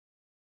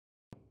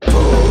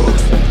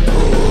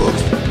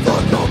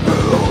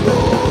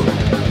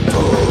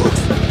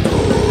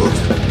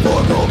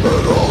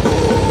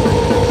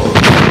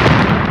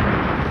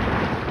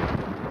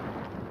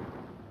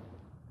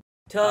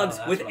Tugs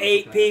with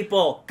 8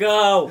 people.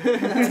 Go. What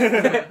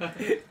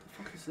the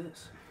fuck is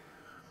this?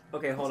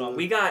 Okay, hold on.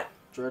 We got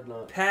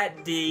Dreadnought.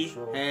 Pat D.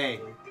 Hey.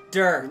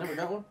 Dirk. You never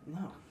got one?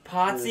 No.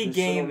 Pottsy Yeah,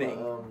 Gaming.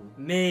 Dreadnought,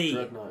 Me.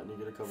 and you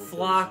get a couple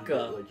Flockahhh. you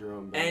get, like, your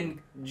own band.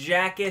 And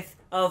Jacketh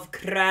of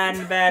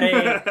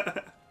Cranberry.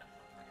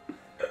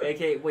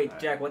 Okay, wait,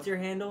 Jack, what's your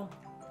handle?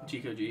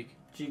 JeekoJeek.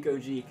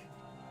 JeekoJeek.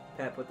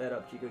 Pat, put that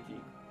up,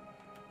 JeekoJeek.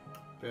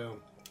 Boom.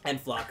 And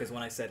Flock is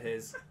when I said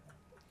his.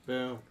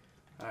 Boom.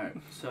 Alright,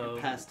 so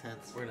Past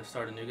tense. we're gonna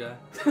start a new guy.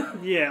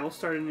 Yeah, we'll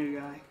start a new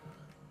guy.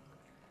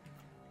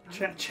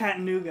 Chat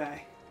new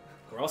guy.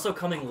 We're also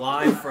coming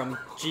live from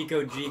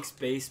JeekoJeek's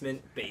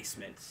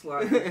basement.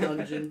 Slide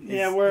dungeon.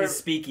 Yeah, we're His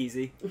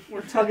speakeasy.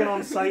 tugging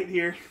on site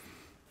here.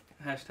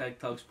 Hashtag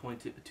Tugs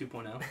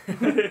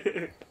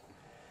 2.0.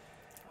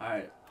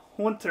 Alright.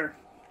 Hunter.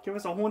 Give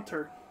us a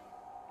hunter.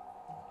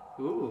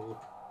 Ooh.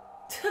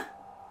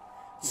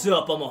 What's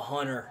up? I'm a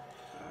hunter.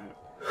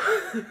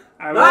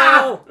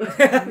 Alright,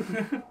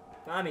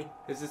 Mommy.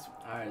 Is this...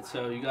 Alright,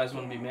 so you guys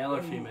want to be male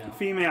or female?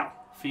 female.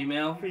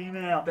 Female?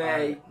 Female. Bay.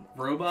 Alright.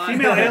 Robot?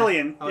 Female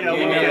alien. Oh, yeah, yeah.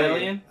 Female okay.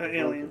 alien?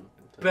 Alien.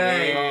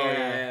 Bay. Oh,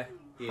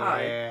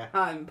 yeah. Yeah.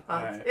 I'm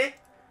Pottsy.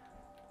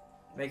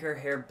 Make her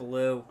hair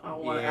blue. I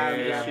want Yeah.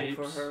 Abigail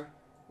for Shapes. her.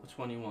 Which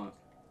one do you want?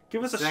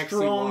 Give us a Sexy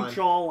strong one.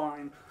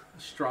 jawline.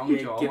 Strong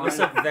Yeah, give us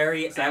jawline? a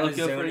very Does that look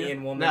good for you?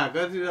 Amazonian woman. Nah,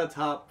 go to the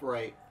top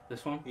right.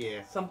 This one?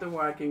 Yeah. Something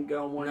where I can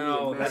go one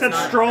No, ear. that's Said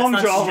not strong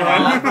that's not jawline. Oh,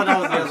 I strong. thought that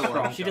was the other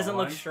one. She doesn't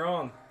look Jawline.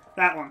 strong.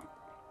 That one.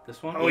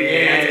 This one? Oh,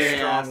 yeah. That's a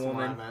strong that's the one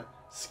woman. I meant.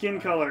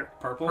 Skin color.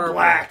 Purple?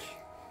 Black.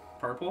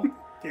 Purple?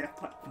 Yeah.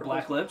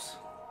 Black lips?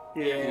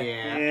 Yeah.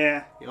 Yeah.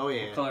 Yeah. Oh, What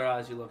yeah. color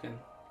eyes you looking?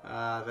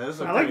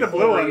 Those are I like the pretty blue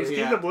cool. ones.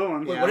 Yeah. Keep the blue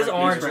one. Yeah, What does I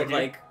like orange these look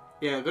right like?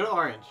 here. Yeah, go to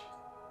orange.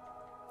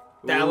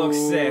 That looks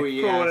sick. Ooh,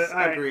 yes, Cool,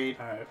 alright. agreed.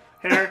 Alright.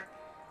 Hair.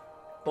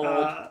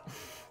 Bald.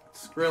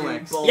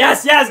 Skrillex. Bald.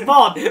 Yes, yes,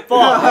 bald,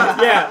 bald.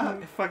 Yeah.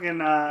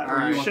 Fucking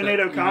Alright. Sinead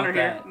You O'Connor want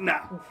here. that.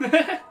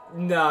 No.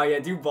 No, yeah,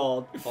 do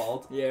bald.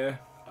 Bald? Yeah.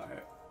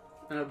 Alright.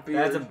 And a beard.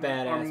 That's a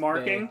badass. Or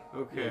marking.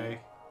 Okay.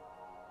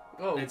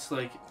 Oh. It's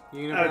like, it's-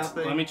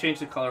 Unibrow let me change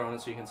the color on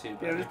it so you can see it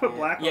Yeah, better. just put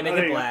black Yeah, on make oh,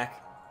 there it you go.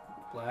 black.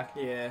 Black?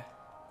 Yeah.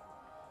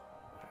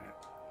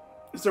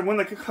 Is there one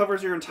that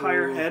covers your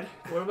entire Ooh. head?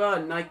 What about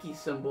a Nike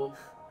symbol?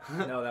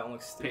 No, that one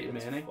looks stupid. Peyton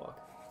as Manning?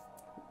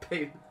 fuck.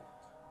 Babe.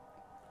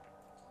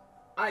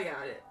 I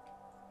got it.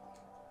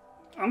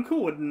 I'm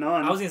cool with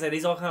none. I was gonna say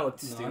these all kind of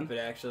look None? stupid,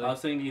 actually. I was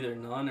thinking either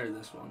none or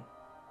this one.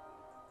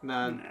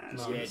 None.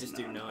 Nah, None. Yeah, just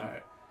do none.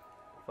 Alright.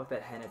 Fuck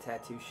that henna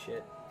tattoo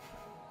shit.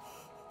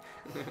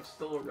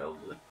 Still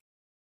irrelevant.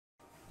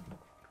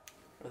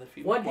 Are the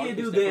female What do you markings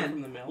do different then?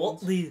 from the male What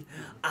ones? the?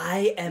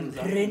 I am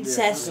Yeah.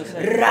 Princess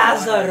Yeah.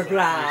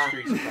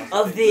 Razorblah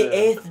of the Yeah.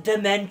 8th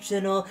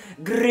dimensional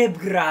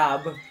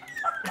Gribgrab.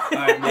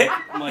 Alright,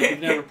 Mike, you've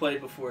never played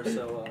before,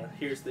 so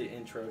here's the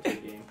intro to the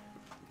game.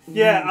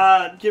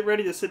 Yeah, get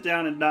ready to sit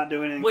down and not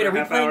do anything Wait, for are a we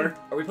half playing? hour.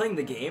 Are we playing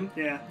the game?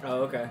 Yeah.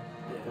 Oh, okay.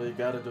 Well, you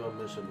gotta do a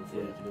mission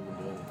before you can even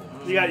do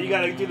anything. You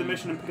gotta do the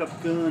mission and pick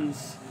up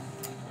guns.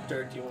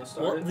 Dirk, do you want to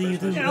start What it? do you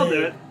First do? mission? Yeah, I'll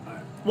do it.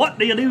 Alright. What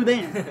do you do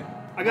then?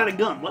 I got a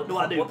gun. What do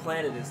I do? What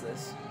planet is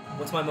this?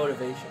 What's my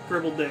motivation?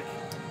 Gribble dick.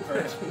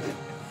 Alright.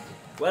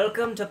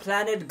 Welcome to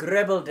planet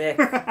Gribbledick.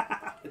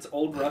 It's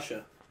old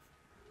Russia.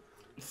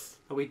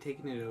 Are we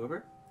taking it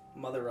over?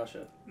 Mother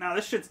Russia. Nah,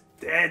 this shit's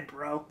dead,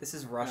 bro. This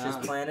is Russia's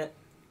Ah. planet.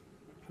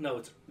 No,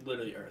 it's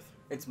literally Earth.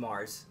 It's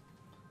Mars.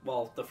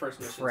 Well, the first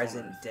mission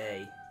Present on Earth.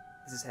 day.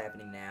 This is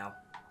happening now.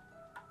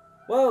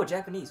 Whoa,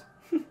 Japanese.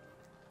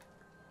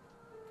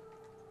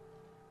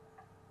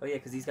 Oh yeah,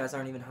 because these guys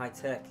aren't even high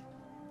tech.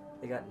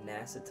 They got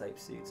NASA type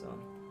suits on.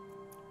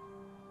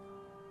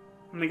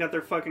 And they got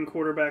their fucking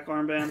quarterback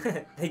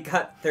armband. They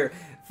got their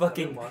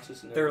fucking Watch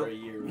this in their over a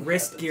year. What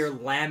wrist happens? gear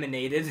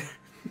laminated.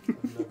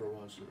 I've never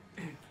watched it.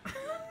 Did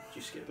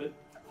you skip it?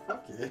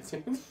 Fuck it,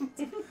 dude.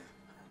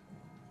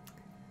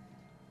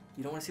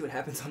 You don't want to see what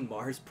happens on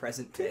Mars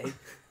present day?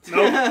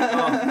 Nope.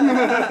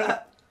 I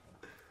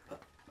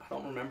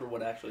don't remember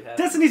what actually happened.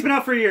 Destiny's been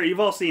out for a year. You've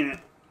all seen it.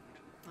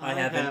 I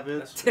haven't.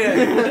 That's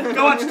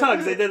Go watch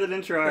Tugs. They did an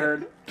intro, I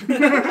heard.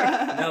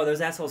 No,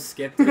 those assholes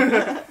skipped it.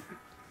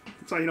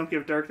 That's why you don't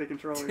give Dirk the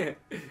controller.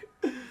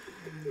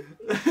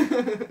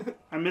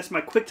 I miss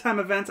my QuickTime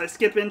events. I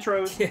skip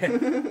intros.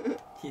 Yeah.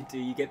 You do.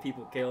 You get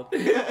people killed.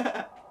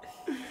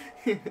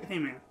 Hey,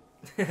 man.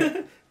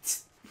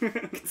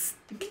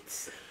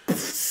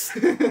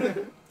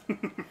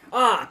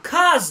 Ah,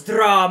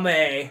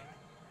 Kazdrame!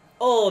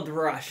 Old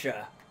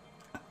Russia.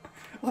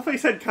 I thought you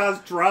said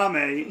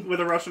Kazdrame with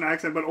a Russian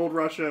accent, but old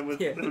Russia with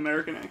Yeah. an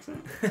American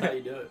accent. That's how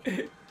you do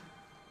it.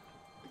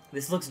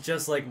 This looks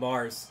just like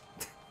Mars.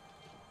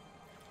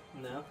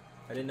 No?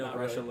 I didn't know Not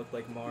Russia really. looked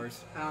like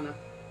Mars. I don't know.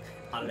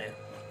 I don't know.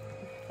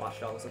 Watch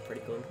Dogs look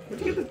pretty cool.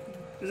 Where'd you get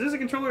the, is this a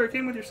controller that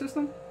came with your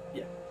system?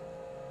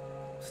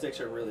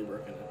 Sticks are really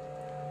broken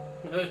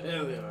in.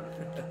 There they are.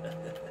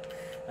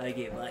 I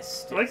gave my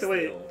sticks I like the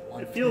way the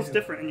old it feels one.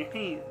 different in your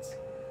hands.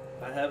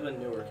 I have a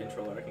newer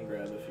controller I can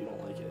grab if you don't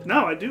like it.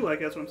 No, I do like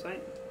it. That's what I'm saying.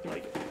 I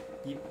like it.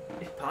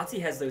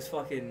 Pottsy has those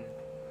fucking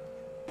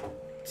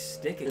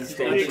stick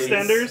Extenders.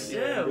 extenders.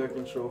 Yeah. Their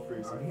control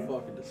freaks are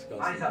fucking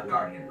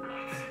disgusting.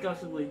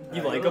 Disgustingly.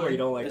 You like them or you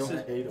don't like This them?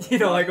 is- I hate them. You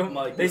don't like them?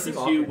 Mike, They this seem is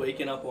awkward. you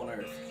waking up on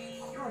Earth.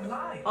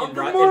 Oh, In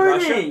good Russia?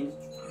 morning!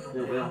 Yeah,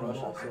 they're in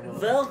Russia. So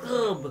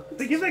Welcome.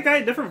 They give that guy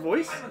a different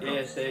voice?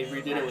 Yeah, they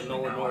redid it with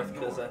Nolan North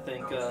because I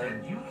think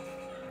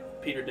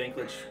Peter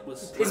Dinklage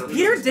was. Is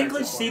Peter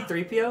Dinklage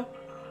C-3PO?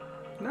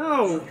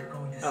 No.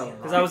 Oh,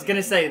 because I was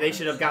gonna say they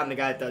should have gotten the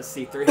guy that does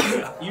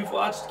C-3PO. You've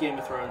watched Game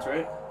of Thrones,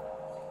 right?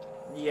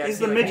 Yeah, He's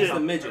see, the like, midget. He's the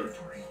midget.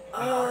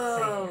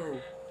 Oh.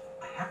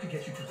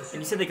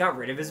 And you said they got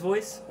rid of his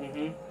voice?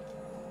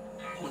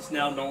 Mm-hmm. It's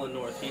now Nolan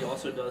North. He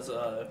also does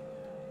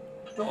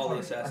all the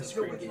Assassin's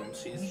Creed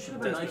games. He's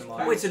Desmond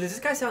Miles. Wait, so does this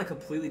guy sound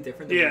completely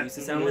different than Yeah. he used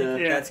to sound Yeah.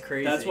 like? Yeah. That's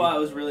crazy. That's why I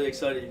was really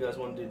excited you guys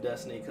want to do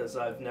Destiny because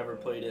I've never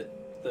played it.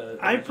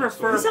 I original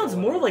prefer- He sounds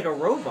more like a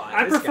robot.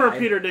 I this prefer guy.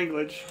 Peter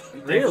Dinklage.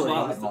 Really?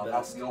 Bot is the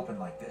best.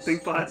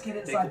 Think bot.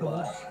 Think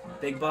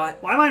bot. Big bot.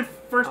 Why am I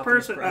first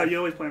Optimus person? Prime. Oh, you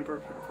always play in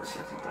first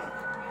person.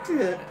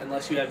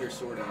 Unless you have your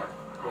sword out,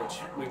 which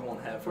we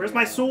won't have. Where's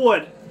my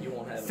sword? You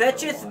won't have. it for a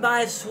Fetcheth while.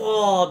 my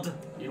sword.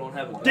 You don't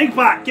have a.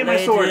 Dinkbot, get my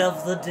Lady sword.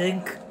 of the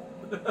dink.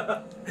 Ooh,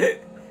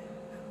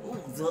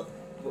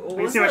 what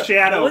was see my that-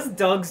 shadow. What was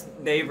Doug's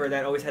neighbor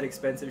that always had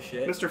expensive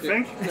shit? Mr.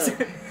 Fink?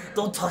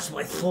 Don't touch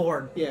my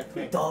sword, Yeah.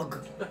 Doug.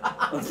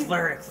 It's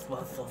very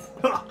expensive.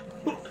 Ha!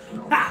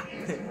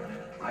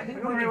 I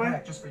didn't Go the bring right you way?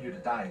 back just for you to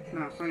die again.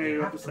 No, I'm gonna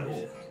go up the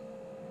steps.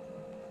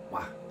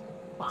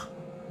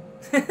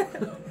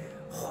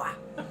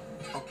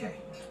 Okay,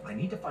 I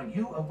need to find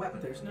you a weapon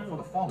There's no before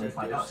the Fallen dead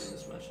find ghosts in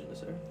us. this mission,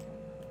 is there?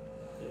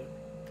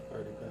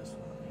 already passed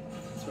one.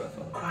 That's what I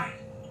thought. Quiet.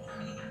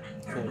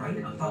 They're right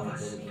above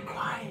us. Be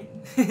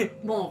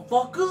quiet.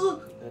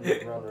 Motherfucker! And the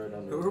ground right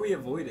under. Who are we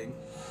avoiding?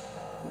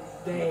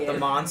 The Damn.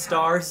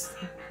 Monstars.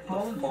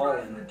 Fallen fire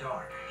in the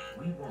dark.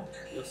 We won't.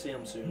 You'll see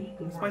him soon.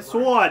 It's my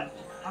sword.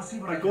 I'll see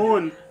what My I can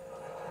gun.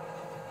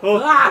 Oh,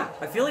 Ah!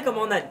 I feel like I'm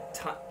on that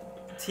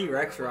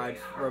T-Rex ride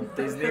from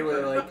Disney where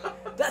they're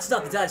like, that's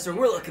not the dinosaur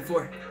we're looking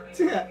for.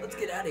 Let's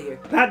get out of here.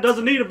 that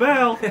doesn't need a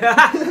bell.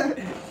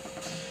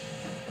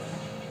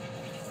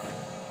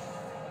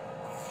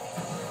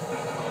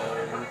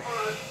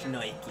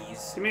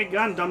 Nikes. Give me a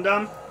gun, dum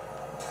dum.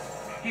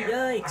 Here,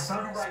 Yikes. I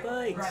found a rifle.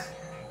 Spikes. Grab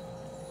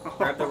it.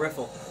 Grab the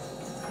riffle.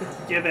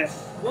 Give it.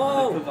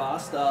 Whoa! Kava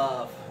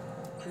stuff.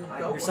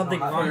 There's something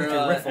wrong For with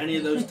your riffle. any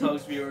of those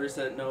TUGS viewers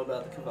that know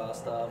about the Kava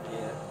stuff,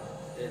 yeah,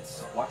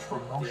 it's Watch for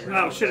motion.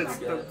 Oh shit, it's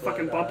the Good,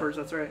 fucking but, bumpers,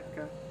 that's right.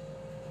 Okay.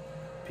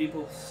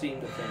 people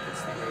seem to think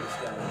it's the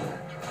greatest gun ever.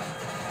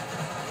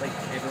 Like,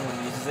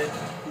 everyone uses it?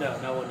 No,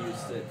 no one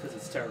uses it because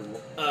it's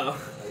terrible.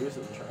 Oh. I use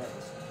it in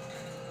trials.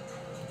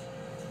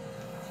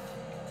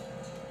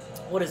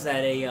 What is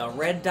that, a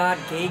red dot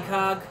gay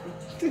cog?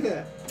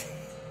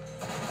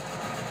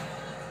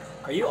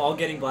 Are you all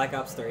getting Black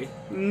Ops 3?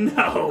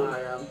 No. I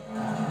am.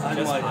 I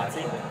Just might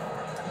Pottsy? actually.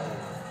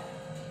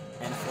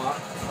 And Flock?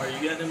 Are you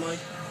getting it, Mike?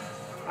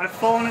 I've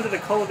fallen into the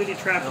Call of Duty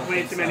trap I don't way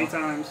think too so. many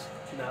times.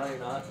 No, you're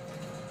not.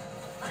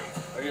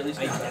 Are you at least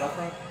I- in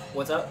Battlefront?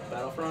 What's up?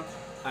 Battlefront?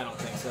 I don't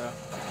think so.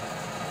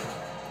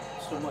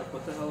 So, Mike,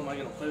 what the hell am I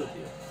going to play with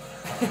you?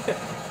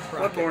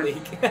 Rocket Bloodborne.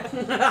 League.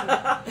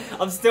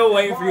 I'm still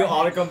waiting for you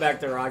all to come back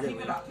to Rocket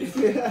Keep it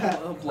League.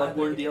 up. Oh,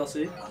 Bloodborne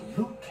DLC?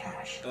 Loot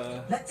cache.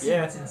 Let's see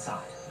yeah. what's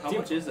inside. How Dude.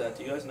 much is that?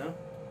 Do you guys know?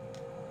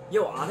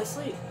 Yo,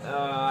 honestly,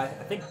 I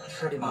think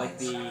Trip it might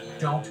mines. be...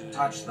 Don't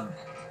touch them.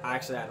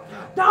 Actually, I don't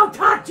know. Don't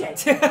touch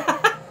it!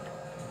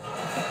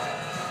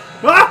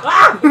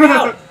 Ah!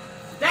 No!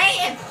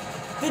 Damn!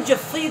 Did you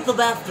feed them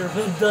after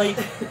midnight?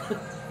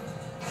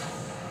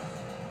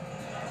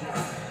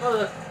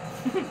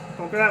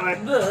 Don't go that way.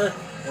 Ugh.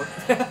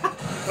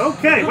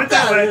 Okay, went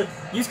that way.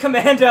 Use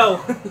Commando!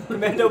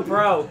 Commando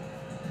Pro.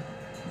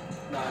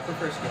 No, I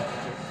prefer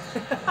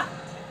Scavenger.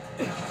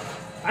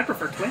 I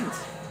prefer twins.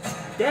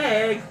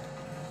 Dang!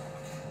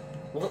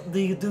 What do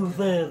you do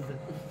then?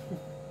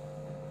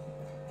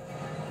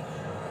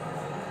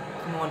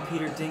 Come on,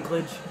 Peter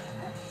Dinklage.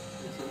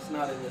 He's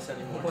not in this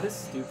anymore. What a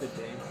stupid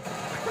name.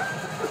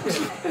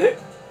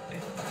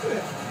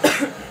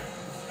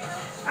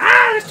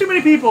 Ah, there's too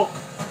many people.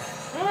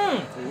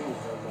 Mm. So you can run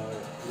by it.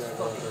 You gotta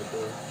go out that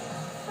door.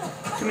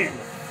 Come here.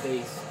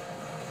 Face.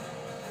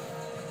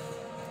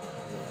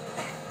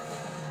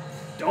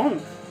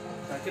 Don't.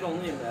 I could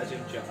only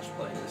imagine Josh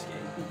playing this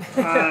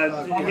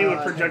game. He would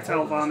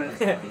projectile vomit.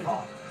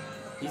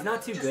 He's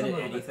not too good at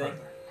anything.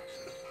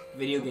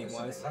 Video game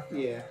wise.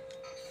 Yeah.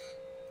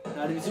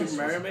 Not even Super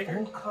Mario Maker?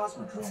 Old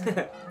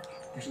Cosmodrome.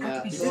 There's got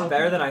to be He did something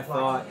better than I fly.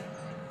 thought.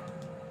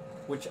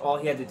 Which all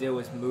he had to do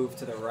was move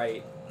to the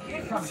right.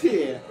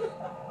 Yeah.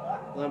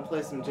 Let him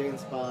play some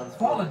James Bond.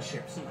 Fallen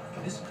ships.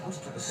 This close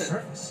to the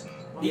surface.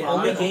 The Yeah,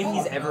 only I- game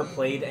he's ever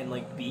played and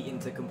like beaten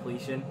to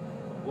completion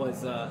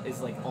was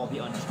is like all the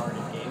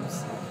Uncharted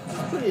games,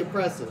 It's pretty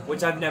impressive.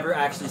 which I've never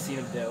actually seen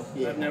him do.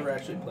 Yeah. I've never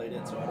actually played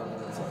it, so I don't know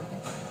what it's like.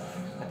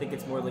 I think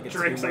it's more like a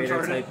Drake's Tomb Raider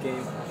Uncharted. type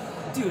game.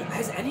 Dude,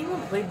 has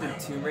anyone played the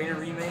Tomb Raider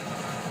remake?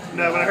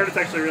 No, but I heard it's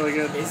actually really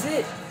good. Is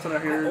it? That's what I I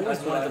heard. always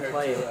That's what I wanted to heard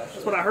play too, it,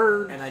 That's what I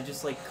heard. and I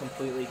just like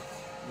completely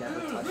never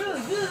touched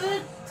Really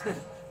it. good.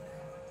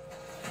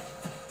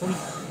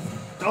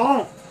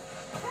 Don't.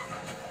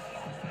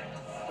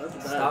 That's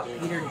bad, Stop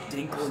dude. Peter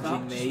Dinklaging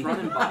Stop just me.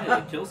 running by it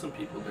and kill some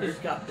people, Dirk.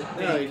 Just got the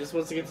No, he just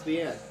wants to get to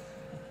the end.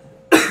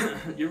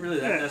 You're really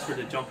that desperate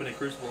to jump in a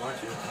crucible,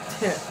 aren't you?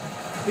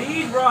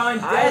 speed run.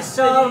 I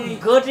saw Destiny.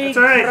 goody It's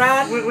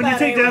alright. When you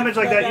take damage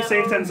like that, you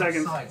save 10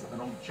 seconds. Sides of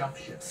an old jump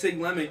ship. Sig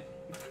Lemmy.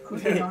 You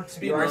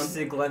are run.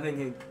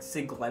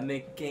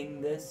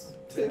 Siglemicking this?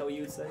 Is that what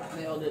you would say?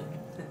 Nailed it.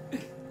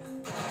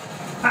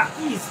 Ha!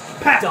 These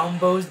Pa!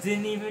 dumbos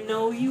didn't even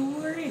know you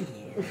were in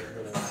here. We're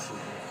gonna have a super.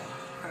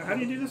 How do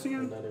you do this We're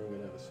again? not even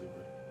gonna have a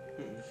super.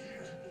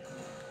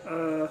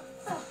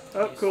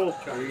 Oh, cool.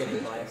 Oh, you're getting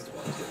biased.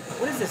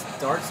 What is this?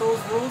 Dark Souls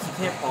rules? You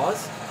can't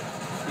pause?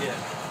 Yeah.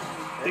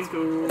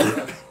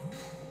 Dinko.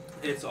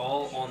 It's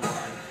all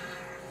online.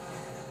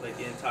 Like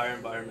the entire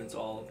environment's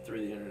all through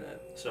the internet.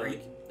 So Right.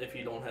 like, if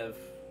you don't have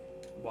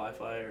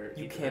Wi-Fi or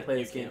You Ethernet, can't play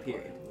you this game, can't play.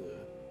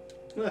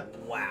 period.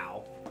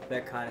 Wow.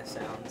 That kind of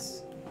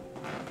sounds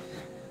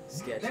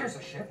sketchy. There's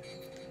a ship.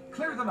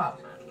 Clear them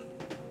out.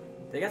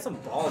 They got some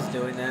balls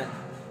doing that.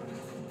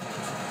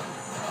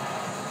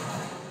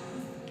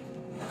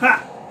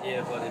 Ha!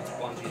 Yeah, but it's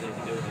Bungie. They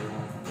can do what they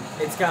want.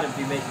 It's gotta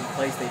be making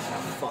PlayStation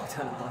a fuck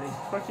ton of money.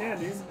 Fuck yeah,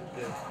 dude.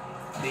 Yeah.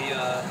 The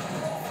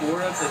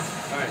four of the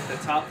the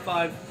top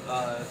 5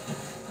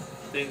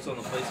 things on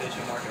the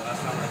PlayStation market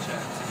last time I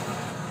checked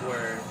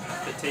were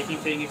the Taking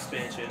Thing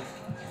expansion,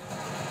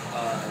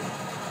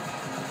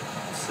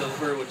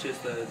 silver, which is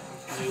the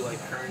new like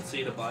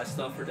currency to buy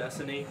stuff for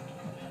Destiny,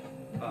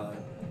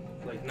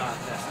 like not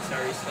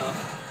necessary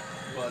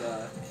stuff, but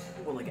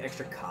Well, like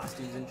extra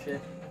costumes and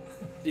shit.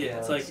 yeah,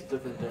 it's like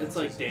different dances. it's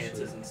like and shit.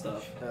 dances and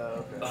stuff.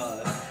 Oh,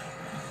 okay.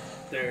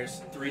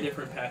 There's 3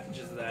 different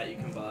packages of that you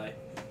can buy.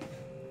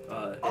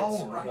 It's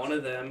Alright. one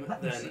of them,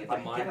 Let me then see if the I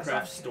can get us Minecraft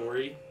out.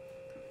 story,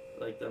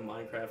 like the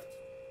Minecraft,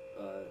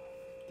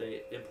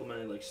 they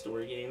implemented like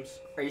story games,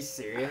 Are you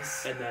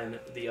serious? and then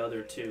the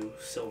other 2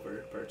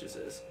 silver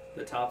purchases.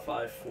 The top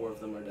 5, 4 of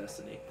them are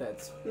Destiny.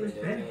 That's It's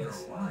been here a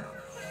ridiculous. while.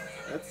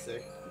 That's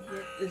sick.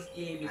 This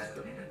game is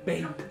for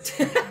baby.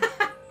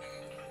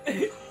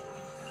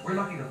 We're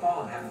lucky the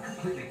Fallen haven't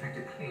completely picked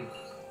it clean.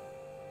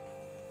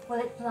 Will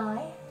it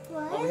fly?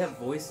 Oh, we have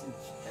voice and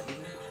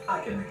everything? I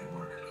can make it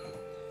work.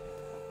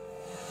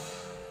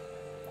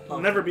 It'll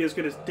never be as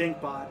good as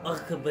Dinkbot. I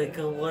can make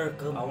it work.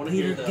 I want to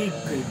hear the.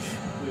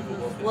 We've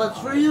awoken. What's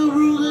for you,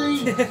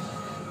 Rudy?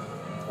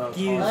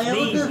 Excuse I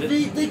will me.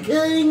 defeat the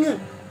king.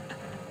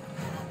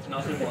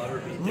 Nothing will ever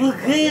be. The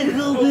king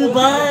will be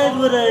mine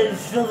when I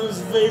shove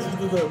his face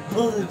into the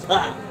bullet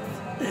pot.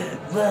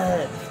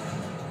 But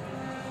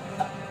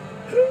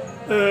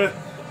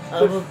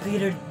I'm a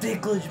Peter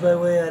Dinklage my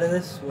way out of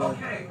this one.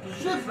 Okay.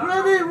 Ship's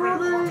ready,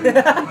 Rudy.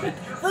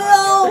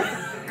 Theo!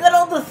 Get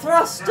on the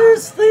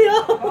thrusters,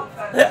 Theo!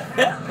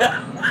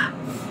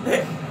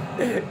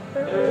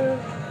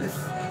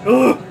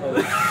 Oh,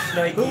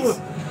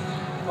 shnikes.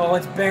 Oh,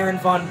 it's Baron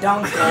von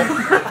Dunkel.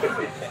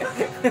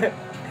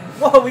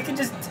 Whoa, we can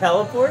just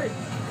teleport?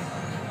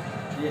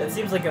 Yeah, it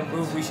seems like a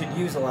move we should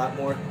use a lot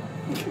more.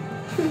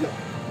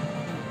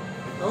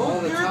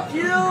 Oh, Come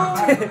you.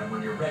 back to them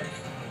when you're ready.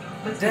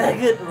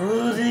 Dang it,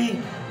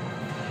 Rudy!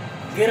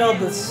 Get on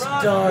the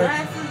start.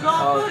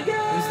 Oh,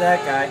 who's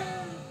that guy?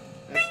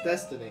 That's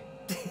Destiny.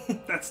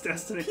 That's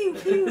Destiny. Pew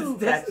pew.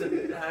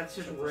 That's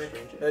just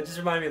Rick. That just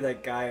reminded me of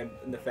that guy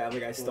in the Family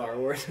Guy Star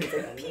Wars. He's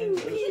like, pew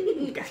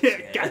pew.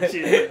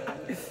 Gotcha.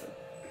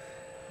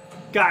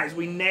 Guys,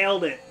 we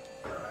nailed it.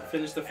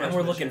 Finish the first And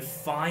we're looking mission.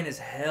 fine as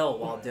hell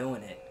while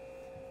doing it.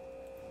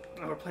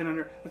 Oh, we're playing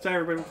under. That's right,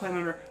 everybody. We're playing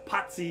under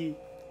Pottsy.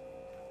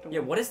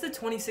 Yeah, what is the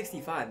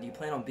 2065? Do you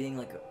plan on being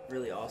like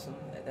really awesome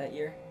that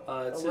year?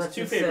 It's his Let's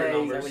 2 just favorite say- Is that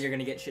numbers. when you're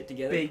gonna get shit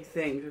together? Big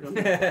things are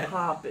gonna be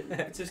popping.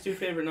 It's his 2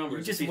 favorite numbers.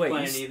 You just He's wait,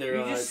 playing you either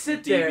you just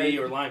sit DB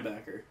there or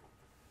linebacker.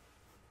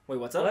 Wait,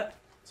 what's up?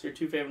 It's your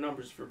 2 favorite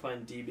numbers for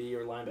playing DB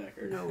or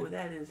linebacker. No,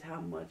 that is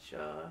how much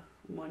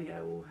money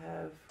I will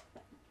have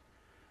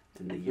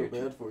in the I year.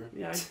 feel bad for you.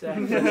 Yeah,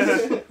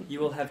 exactly. You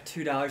will have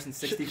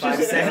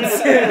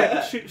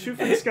 $2.65. Shoot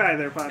for the sky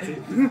there,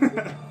 Pottsy.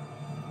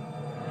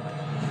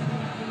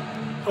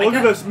 Oh, look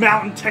at those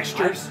mountain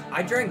textures.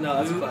 I drank No,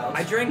 that's blue. clouds.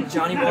 I drank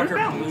Johnny No, Walker they're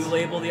mountains. Blue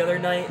Label the other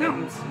night, and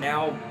Mountains.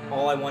 now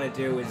all I want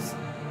to do is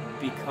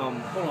become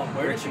Hold on,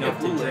 where rich did you get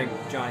enough to Blue drink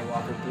Label? Johnny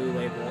Walker Blue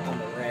Label on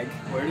the reg.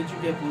 Where did you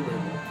get Blue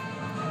Label?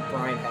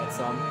 Brian had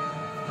some.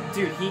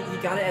 Dude, he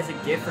got it as a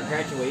gift for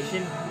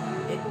graduation.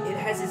 It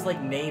has his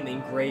like name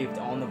engraved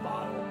on the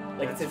bottle.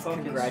 Like That's it says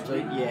fucking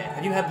congratulate. sweet. Yeah.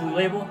 Have you had Blue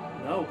Label?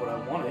 No, but I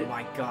want Oh it.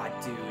 my god,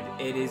 dude.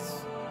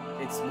 It's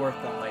worth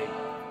the hype.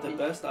 The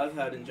best I've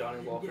had in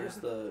Johnny Walker is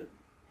the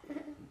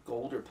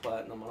gold or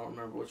platinum. I don't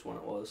remember which one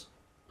it was.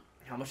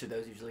 How much do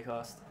those usually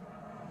cost?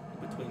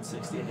 Between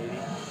 60 and 80. Okay.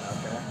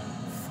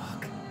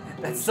 Fuck.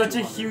 Blue's That's such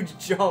a 200. huge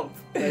jump.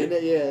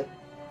 Yeah.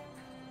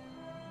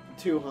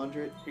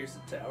 200. Here's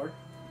the tower.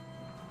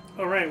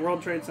 All right,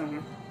 World Trade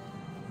Center.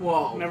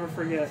 Whoa. Never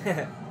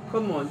forget.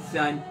 Come on,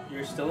 son.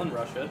 You're still in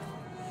Russia.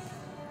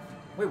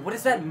 Wait, what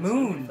is that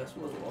moon?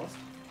 Festival is lost.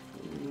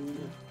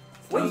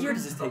 What year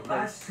does this take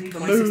place? The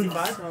moon.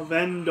 2065?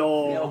 Vendor.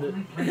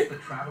 Only place the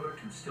traveler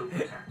can still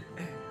protect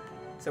it.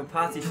 So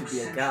Pottsy should be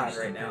a god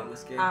right now in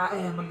this game. I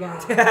am a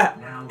god.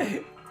 Now,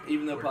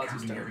 Even though where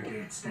Potsy's County terrible.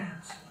 Brigade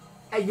stands.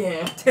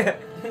 Yeah.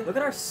 Look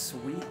at our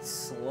sweet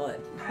slut.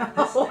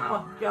 Oh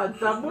my god,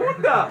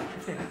 Zamunda!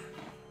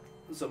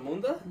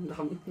 Zamunda?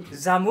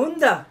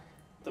 Zamunda!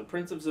 The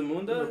Prince of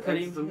Zamunda? The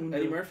Prince of Zamunda.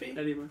 Eddie Murphy?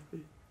 Eddie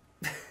Murphy.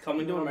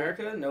 Coming to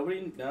America?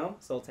 Nobody? No?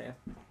 Sultan.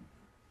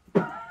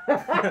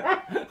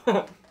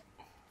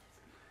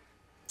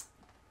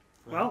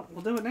 Well,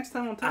 we'll do it next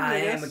time on time, I I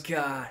am a guess.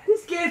 god.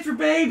 This game's for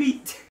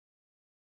baby!